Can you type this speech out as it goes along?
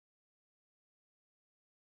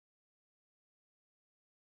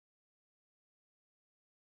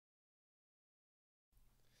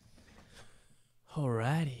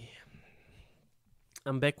Alrighty.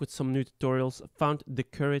 I'm back with some new tutorials. I found the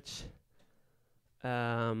courage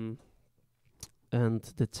and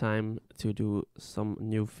the time to do some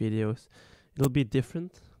new videos. It'll be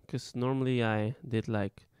different because normally I did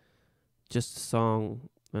like just a song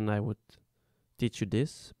and I would teach you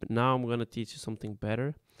this, but now I'm gonna teach you something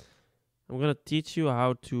better. I'm gonna teach you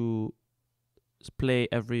how to play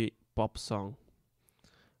every pop song.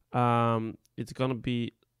 It's gonna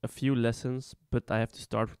be a few lessons, but I have to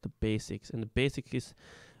start with the basics. And the basic is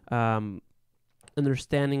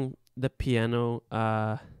understanding the piano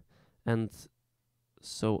and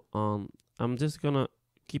so on. I'm just gonna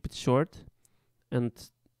keep it short and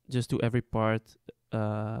just do every part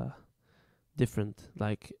different.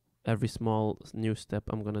 Like every small new step,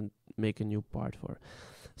 I'm gonna make a new part for.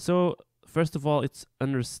 So first of all, it's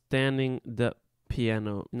understanding the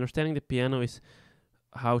piano. Understanding the piano is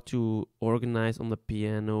how to organize on the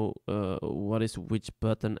piano, what is which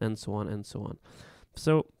button, and so on and so on.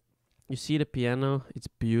 So you see the piano, it's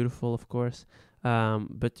beautiful, of course,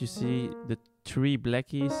 but you see the three black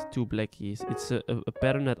keys, two black keys. It's a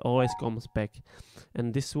pattern that always comes back,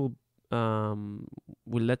 and this will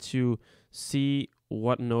let you see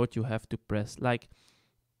what note you have to press. Like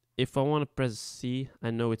if I want to press C,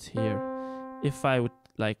 I know it's here. If I would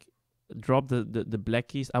like drop the black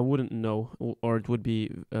keys, I wouldn't know, or it would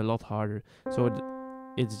be a lot harder. So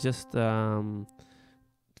it's just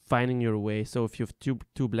finding your way. So if you have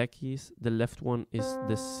two black keys, the left one is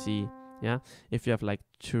the C. Yeah. If you have like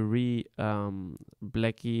three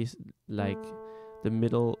black keys, like the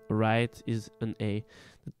middle right is an A.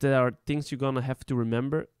 There are things you're gonna have to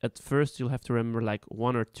remember. At first you'll have to remember like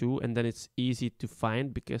one or two, and then it's easy to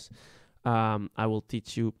find because I will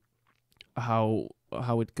teach you how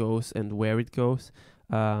it goes and where it goes,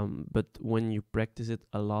 but when you practice it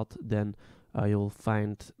a lot, then you'll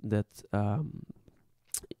find that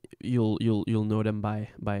you'll know them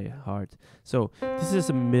by heart. So this is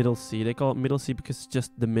a middle C. They call it middle C because it's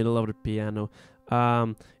just the middle of the piano.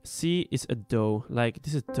 C is a do, like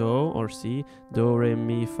this is do or C, do re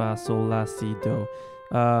mi fa sol la si do.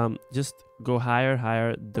 Just go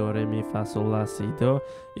higher, do re mi fa sol la si do.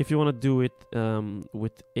 If you want to do it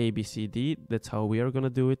with A B C D, that's how we are gonna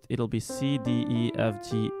do it. It'll be C D E F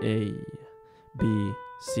G A B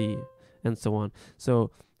C and so on.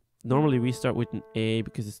 So normally we start with an A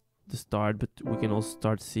because it's the start, but we can also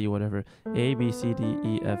start C, whatever. A B C D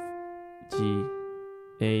E F G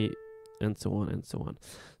A and so on and so on.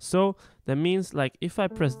 So that means like if I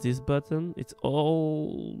press this button, it's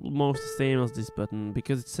almost the same as this button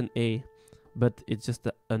because it's an A, but it's just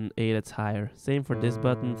an A that's higher. Same for this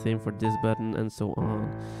button, same for this button, and so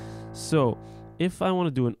on. So if I want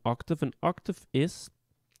to do an octave is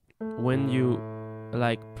when you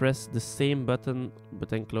like press the same button but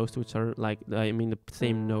then close to each other, like I mean the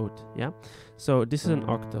same note. Yeah, so this is an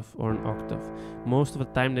octave or an octave. Most of the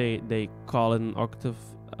time they call it an octave,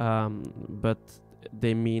 but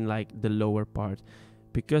they mean like the lower part,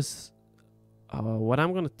 because what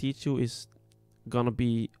I'm gonna teach you is gonna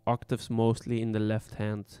be octaves mostly in the left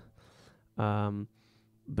hand,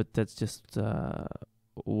 but that's just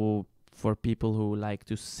for people who like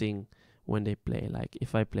to sing when they play. Like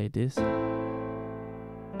if I play this,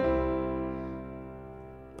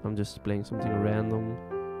 I'm just playing something random,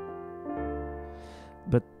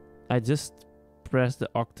 but I just press the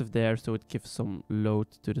octave there so it gives some load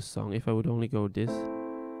to the song. If I would only go this,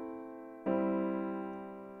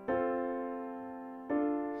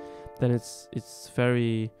 then it's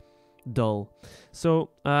very dull. So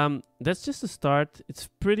that's just a start. It's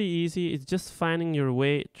pretty easy. It's just finding your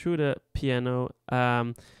way through the piano.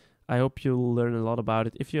 I hope you'll learn a lot about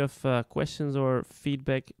it. If you have questions or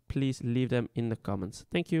feedback, please leave them in the comments.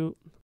 Thank you.